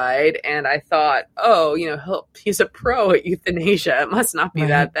Gus died, and I thought, oh, he's a pro at euthanasia. It must not be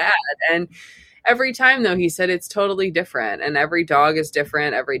that bad. And every time, though, he said it's totally different, and every dog is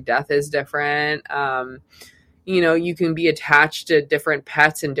different. Every death is different. You can be attached to different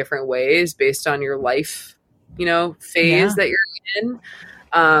pets in different ways based on your life, phase that you're in.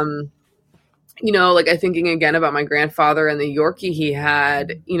 Like I'm thinking again about my grandfather and the Yorkie he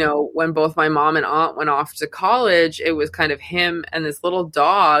had, when both my mom and aunt went off to college, it was kind of him and this little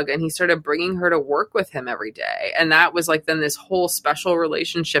dog, and he started bringing her to work with him every day. And that was like then this whole special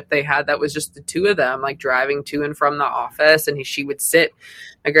relationship they had that was just the two of them, like driving to and from the office. And she would sit,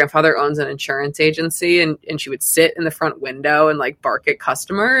 my grandfather owns an insurance agency, and she would sit in the front window and like bark at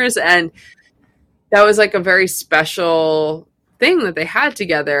customers. And that was like a very special thing that they had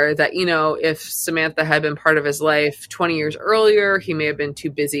together that, if Samantha had been part of his life 20 years earlier, he may have been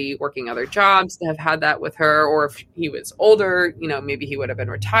too busy working other jobs to have had that with her. Or if he was older, maybe he would have been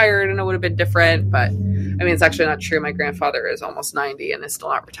retired and it would have been different. But I mean, it's actually not true. My grandfather is almost 90 and is still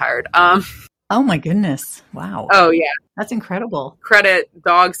not retired. Oh my goodness. Wow. Oh yeah. That's incredible. Credit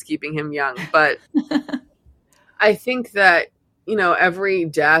dogs keeping him young. But I think that, every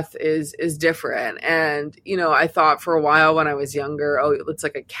death is different. And, I thought for a while when I was younger, oh, it's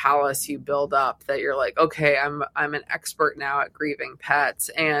like a callus you build up that you're like, okay, I'm an expert now at grieving pets.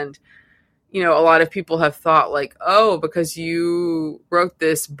 And, a lot of people have thought like, oh, because you wrote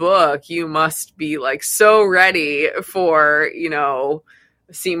this book, you must be like so ready for,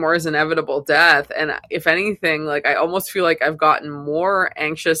 Seymour's inevitable death. And if anything, like I almost feel like I've gotten more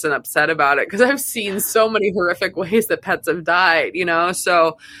anxious and upset about it because I've seen so many horrific ways that pets have died,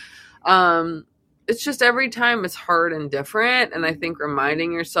 so it's just every time it's hard and different. And I think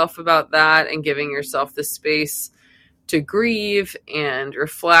reminding yourself about that and giving yourself the space to grieve and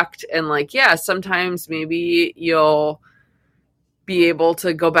reflect, and like, yeah, sometimes maybe you'll be able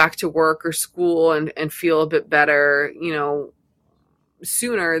to go back to work or school and feel a bit better,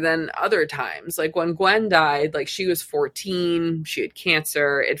 sooner than other times. Like when Gwen died, like she was 14, she had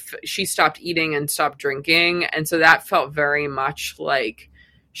cancer, she stopped eating and stopped drinking. And so that felt very much like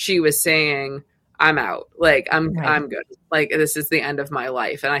she was saying, I'm out. Like I'm good. Like this is the end of my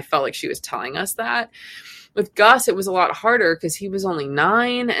life. And I felt like she was telling us that. With Gus, it was a lot harder because he was only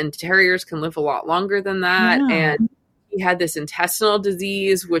 9 and terriers can live a lot longer than that. Yeah. And he had this intestinal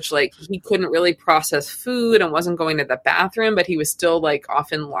disease, which like he couldn't really process food and wasn't going to the bathroom, but he was still like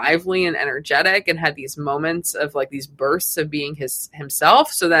often lively and energetic and had these moments of like these bursts of being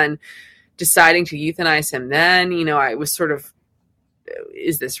himself. So then deciding to euthanize him then, I was sort of,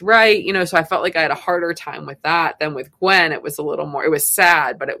 is this right? So I felt like I had a harder time with that than with Gwen. It was a little more, it was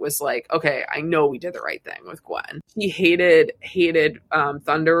sad, but it was like, okay, I know we did the right thing with Gwen. He hated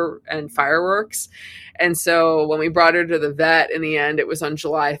thunder and fireworks. And so when we brought her to the vet in the end, it was on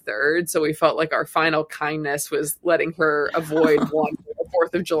July 3rd. So we felt like our final kindness was letting her avoid one for the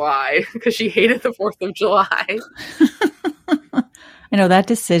 4th of July because she hated the 4th of July. I know that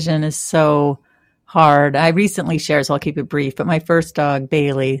decision is so hard. I recently shared, so I'll keep it brief, but my first dog,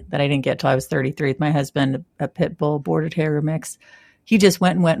 Bailey, that I didn't get till I was 33 with my husband, a pit bull border terrier mix, he just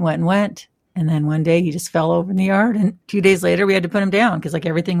went. And then one day he just fell over in the yard. And 2 days later, we had to put him down because like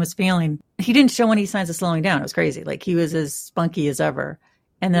everything was failing. He didn't show any signs of slowing down. It was crazy. Like he was as spunky as ever.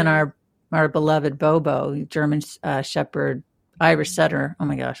 And then our beloved Bobo, German Shepherd, Irish setter. Oh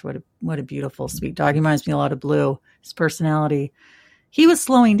my gosh, what a beautiful, sweet dog. He reminds me a lot of Blue, his personality. He was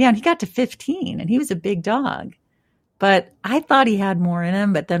slowing down. He got to 15 and he was a big dog, but I thought he had more in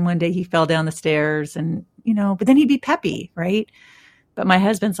him. But then one day he fell down the stairs and, but then he'd be peppy. Right. But my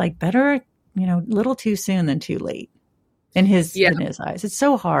husband's like, better, a little too soon than too late in his eyes. It's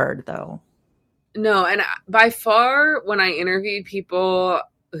so hard though. No. And by far when I interviewed people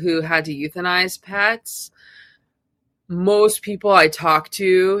who had to euthanize pets, most people I talked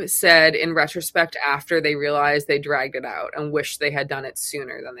to said in retrospect after they realized they dragged it out and wished they had done it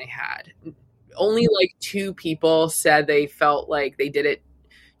sooner than they had. Only like 2 people said they felt like they did it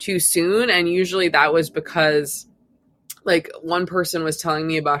too soon. And usually that was because like one person was telling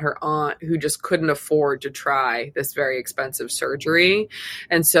me about her aunt who just couldn't afford to try this very expensive surgery.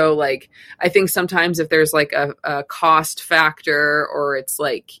 And so like, I think sometimes if there's like a cost factor, or it's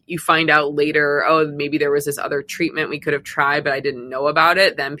like you find out later, oh, maybe there was this other treatment we could have tried, but I didn't know about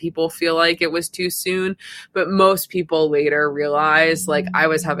it, then people feel like it was too soon. But most people later realize like I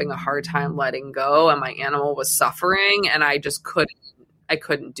was having a hard time letting go and my animal was suffering and I just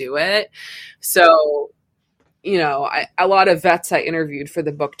couldn't do it. So, you know, a lot of vets I interviewed for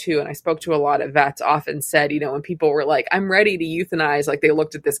the book too, and I spoke to a lot of vets, often said, you know, when people were like, I'm ready to euthanize, like they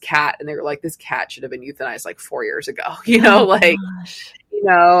looked at this cat and they were like, this cat should have been euthanized like 4 years ago, you know, like, you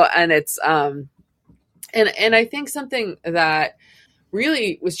know, and it's, and I think something that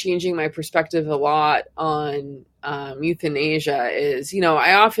really was changing my perspective a lot on euthanasia is, you know,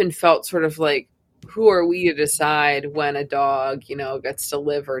 I often felt sort of like, who are we to decide when a dog, you know, gets to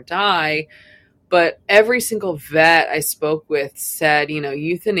live or die? But every single vet I spoke with said, you know,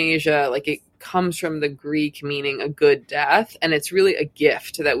 euthanasia, like it comes from the Greek meaning a good death. And it's really a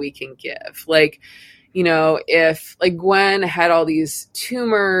gift that we can give. Like, you know, if like Gwen had all these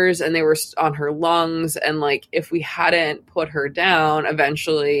tumors and they were on her lungs, and like if we hadn't put her down,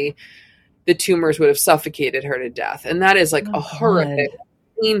 eventually the tumors would have suffocated her to death. And that is like a horrific,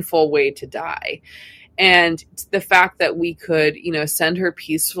 painful way to die. And the fact that we could, you know, send her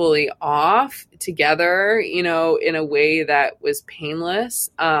peacefully off together, you know, in a way that was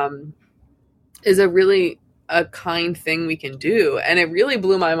painless, is a kind thing we can do. And it really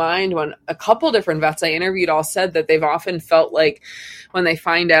blew my mind when a couple different vets I interviewed all said that they've often felt like when they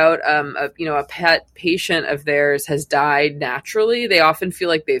find out, a pet patient of theirs has died naturally, they often feel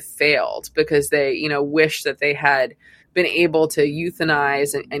like they've failed because they, you know, wish that they had been able to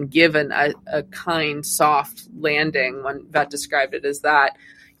euthanize and give a kind, soft landing. One vet described it as that,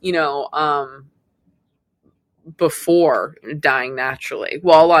 you know, before dying naturally.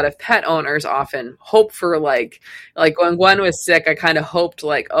 Well, a lot of pet owners often hope for like when Gwen was sick, I kind of hoped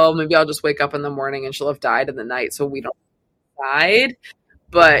like, oh, maybe I'll just wake up in the morning and she'll have died in the night so we don't died.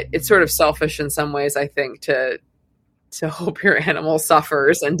 But it's sort of selfish in some ways, I think, to hope your animal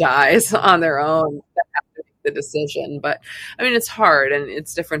suffers and dies on their own. The decision. But I mean, it's hard and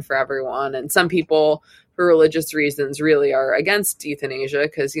it's different for everyone. And some people, for religious reasons, really are against euthanasia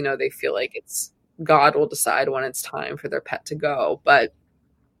because, you know, they feel like it's God will decide when it's time for their pet to go. But,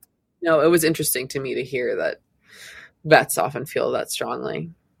 you know, it was interesting to me to hear that vets often feel that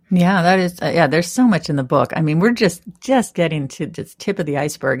strongly. Yeah, that is, there's so much in the book. I mean, we're just getting to just tip of the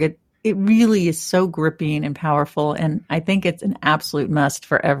iceberg. It really is so gripping and powerful. And I think it's an absolute must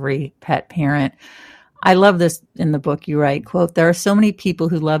for every pet parent. I love this in the book. You write, quote, there are so many people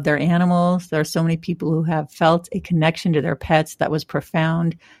who love their animals. There are so many people who have felt a connection to their pets that was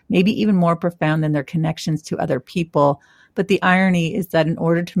profound, maybe even more profound than their connections to other people. But the irony is that in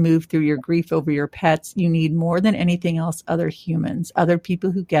order to move through your grief over your pets, you need more than anything else other humans, other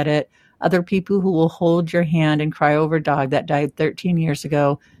people who get it, other people who will hold your hand and cry over a dog that died 13 years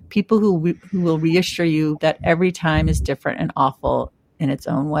ago, people who will reassure you that every time is different and awful in its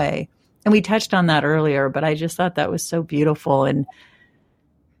own way. And we touched on that earlier, but I just thought that was so beautiful. And,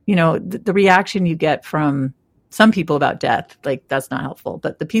 you know, the reaction you get from some people about death, like that's not helpful,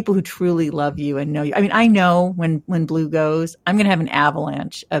 but the people who truly love you and know you. I mean, I know when Blue goes, I'm going to have an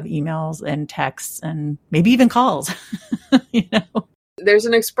avalanche of emails and texts and maybe even calls, you know? There's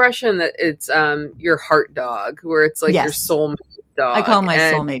an expression that it's your heart dog, where it's like your soulmate dog. I call my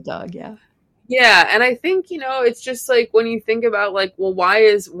soulmate dog, yeah. Yeah. And I think, you know, it's just like when you think about like, well, why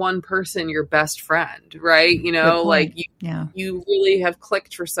is one person your best friend, right? You know, like you really have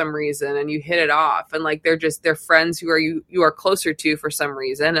clicked for some reason and you hit it off, and like they're friends who you are closer to for some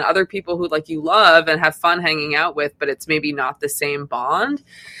reason, and other people who like you love and have fun hanging out with, but it's maybe not the same bond.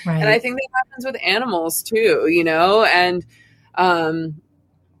 Right. And I think that happens with animals too, you know, and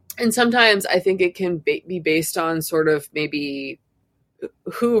sometimes I think it can be based on sort of maybe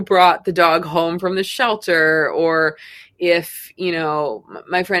who brought the dog home from the shelter, or if, you know,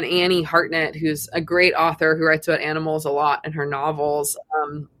 my friend Annie Hartnett, who's a great author who writes about animals a lot in her novels,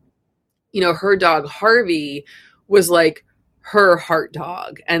 you know, her dog Harvey was like her heart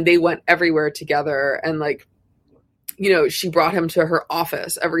dog, and they went everywhere together, and like, you know, she brought him to her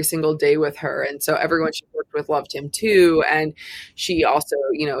office every single day with her. And so everyone she worked with loved him too. And she also,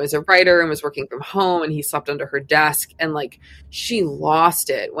 you know, is a writer and was working from home, and he slept under her desk. And like, she lost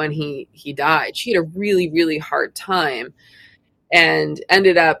it when he died. She had a really, really hard time and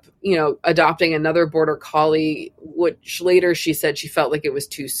ended up, you know, adopting another border collie, which later she said she felt like it was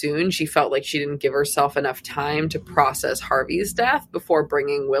too soon. She felt like she didn't give herself enough time to process Harvey's death before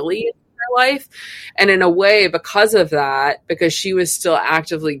bringing Willie into life. And in a way, because of that, because she was still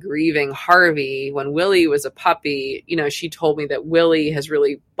actively grieving Harvey when Willie was a puppy, you know, she told me that Willie has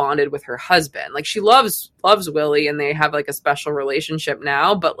really bonded with her husband. Like, she loves Willie, and they have like a special relationship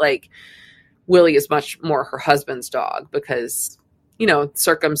now, but like Willie is much more her husband's dog because, you know,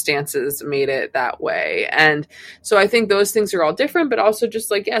 circumstances made it that way. And so I think those things are all different, but also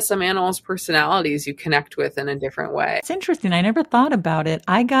just like, yeah, some animals' personalities you connect with in a different way. It's interesting. I never thought about it.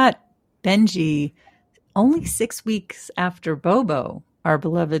 I got Benji only 6 weeks after Bobo, our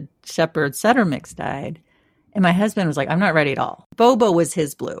beloved shepherd setter mix, died. And my husband was like, I'm not ready at all. Bobo was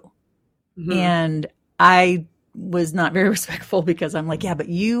his blue. Mm-hmm. And I was not very respectful because I'm like, yeah, but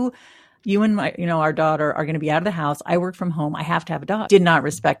you and my, you know, our daughter are going to be out of the house. I work from home. I have to have a dog. Did not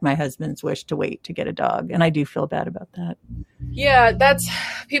respect my husband's wish to wait to get a dog. And I do feel bad about that. Yeah,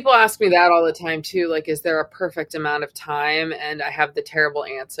 people ask me that all the time too. Like, is there a perfect amount of time? And I have the terrible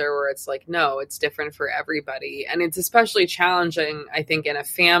answer where it's like, no, it's different for everybody. And it's especially challenging, I think, in a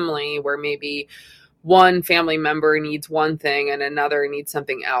family where maybe one family member needs one thing and another needs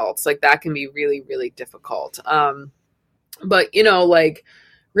something else. Like, that can be really, really difficult. But, you know, like,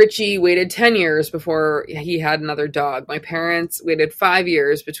 Richie waited 10 years before he had another dog. My parents waited 5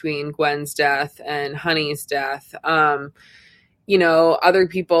 years between Gwen's death and Honey's death. You know, other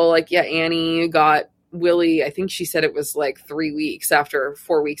people like, Annie got Willie. I think she said it was like 4 weeks after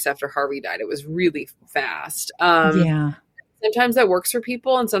Harvey died. It was really fast. Yeah. Sometimes that works for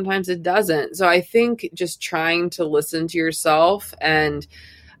people and sometimes it doesn't. So I think just trying to listen to yourself, and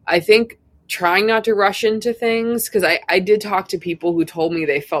I think trying not to rush into things, because I did talk to people who told me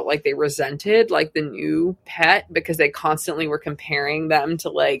they felt like they resented like the new pet because they constantly were comparing them to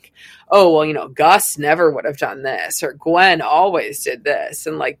like, oh, well, you know, Gus never would have done this, or Gwen always did this,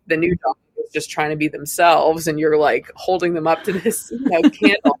 and like the new dog was just trying to be themselves, and you're like holding them up to this, you know,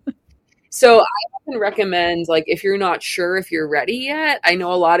 candle. So I often recommend, like, if you're not sure if you're ready yet, I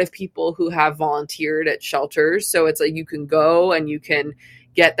know a lot of people who have volunteered at shelters, so it's like you can go and you can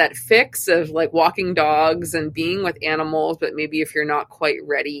get that fix of like walking dogs and being with animals, but maybe if you're not quite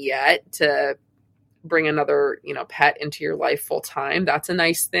ready yet to bring another, you know, pet into your life full time, that's a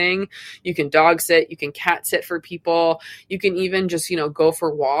nice thing. You can dog sit, you can cat sit for people. You can even just, you know, go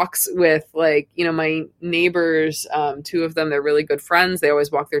for walks with, like, you know, my neighbors, 2 of them, they're really good friends. They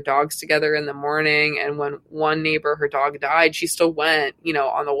always walk their dogs together in the morning. And when one neighbor, her dog died, she still went, you know,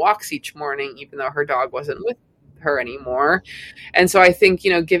 on the walks each morning, even though her dog wasn't with her anymore. And so I think, you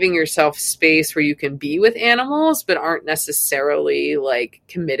know, giving yourself space where you can be with animals but aren't necessarily like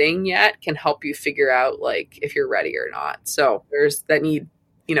committing yet can help you figure out like if you're ready or not. So there's that need,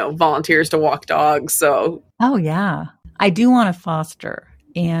 you know, volunteers to walk dogs. So yeah, I do want to foster,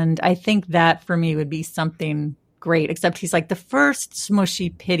 and I think that for me would be something great, except he's like the first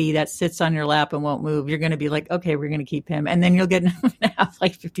smushy pitty that sits on your lap and won't move. You're going to be like, okay, we're going to keep him. And then you'll get have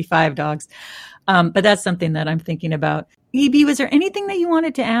like 55 dogs. But that's something that I'm thinking about. E.B., was there anything that you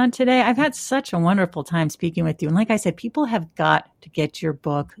wanted to add today? I've had such a wonderful time speaking with you. And like I said, people have got to get your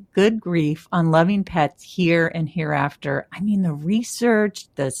book, Good Grief, on Loving Pets Here and Hereafter. I mean, the research,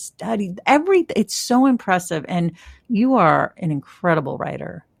 the study, everything, it's so impressive. And you are an incredible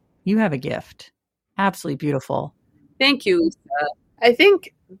writer. You have a gift. Absolutely beautiful. Thank you, Lisa. I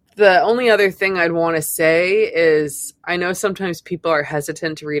think the only other thing I'd want to say is I know sometimes people are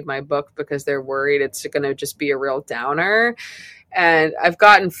hesitant to read my book because they're worried it's going to just be a real downer. And I've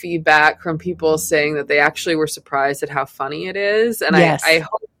gotten feedback from people saying that they actually were surprised at how funny it is. And yes.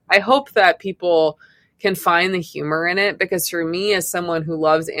 I hope that people can find the humor in it, because for me, as someone who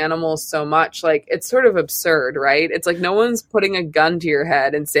loves animals so much, like, it's sort of absurd, right? It's like no one's putting a gun to your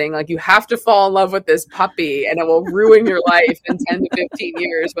head and saying like, you have to fall in love with this puppy and it will ruin your life in 10 to 15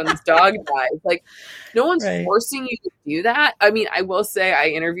 years when this dog dies. Like, no one's forcing you to do that. I mean, I will say I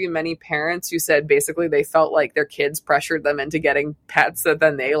interviewed many parents who said basically they felt like their kids pressured them into getting pets, that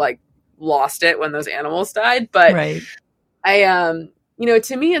then they like lost it when those animals died. But you know,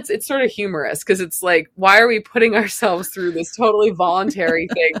 to me, it's sort of humorous, because it's like, why are we putting ourselves through this totally voluntary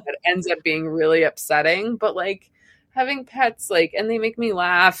thing that ends up being really upsetting? But like having pets, like, and they make me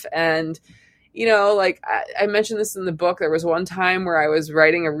laugh. And, you know, like I mentioned this in the book, there was one time where I was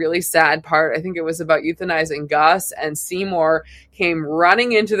writing a really sad part. I think it was about euthanizing Gus, and Seymour came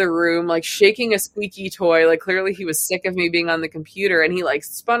running into the room, like shaking a squeaky toy. Like clearly he was sick of me being on the computer, and he like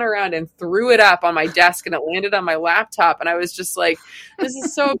spun around and threw it up on my desk, and it landed on my laptop. And I was just like, this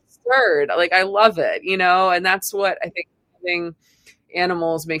is so absurd. Like, I love it, you know? And that's what I think having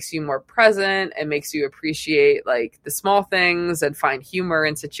animals makes you more present and makes you appreciate like the small things and find humor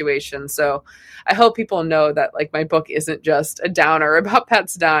in situations. So I hope people know that like my book isn't just a downer about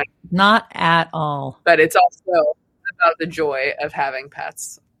pets dying. Not at all. But it's also about the joy of having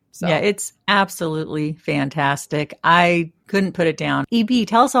pets. So. Yeah, it's absolutely fantastic. I couldn't put it down. EB,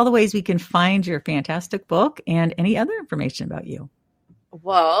 tell us all the ways we can find your fantastic book and any other information about you.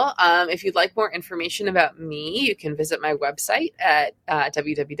 Well, if you'd like more information about me, you can visit my website at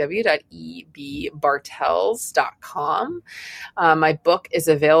www.ebbartels.com. My book is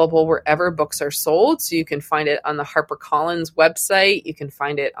available wherever books are sold, so you can find it on the HarperCollins website. You can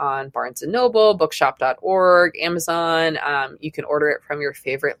find it on Barnes & Noble, bookshop.org, Amazon. You can order it from your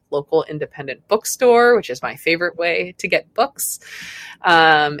favorite local independent bookstore, which is my favorite way to get books.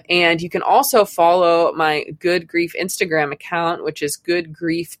 And you can also follow my Good Grief Instagram account, which is Good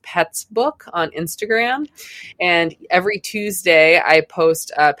Grief Pets Book on Instagram. And every Tuesday I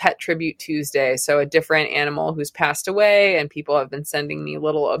post a Pet Tribute Tuesday. So a different animal who's passed away, and people have been sending me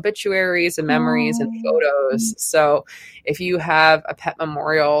little obituaries and memories and photos. So if you have a pet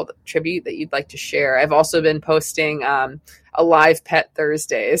memorial tribute that you'd like to share, I've also been posting Alive Pet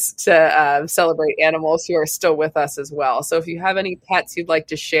Thursdays to celebrate animals who are still with us as well. So if you have any pets you'd like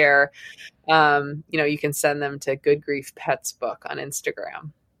to share, you can send them to Good Grief Pets Book on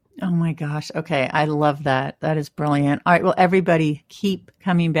Instagram. Oh my gosh. Okay. I love that. That is brilliant. All right. Well, everybody keep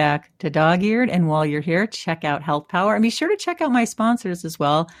coming back to Dog Eared. And while you're here, check out Health Power and be sure to check out my sponsors as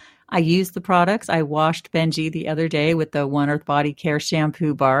well. I use the products. I washed Benji the other day with the One Earth Body Care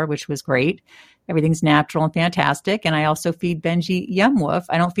shampoo bar, which was great. Everything's natural and fantastic. And I also feed Benji Yum Woof.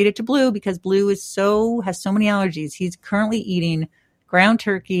 I don't feed it to Blue because Blue has so many allergies. He's currently eating ground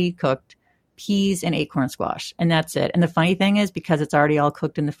turkey cooked, peas and acorn squash. And that's it. And the funny thing is, because it's already all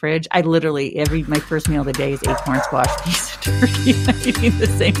cooked in the fridge, I literally, my first meal of the day is acorn squash, peas of turkey. I'm eating the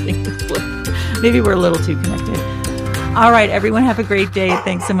same thing with Blue. Maybe we're a little too connected. All right, everyone have a great day.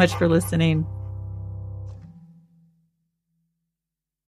 Thanks so much for listening.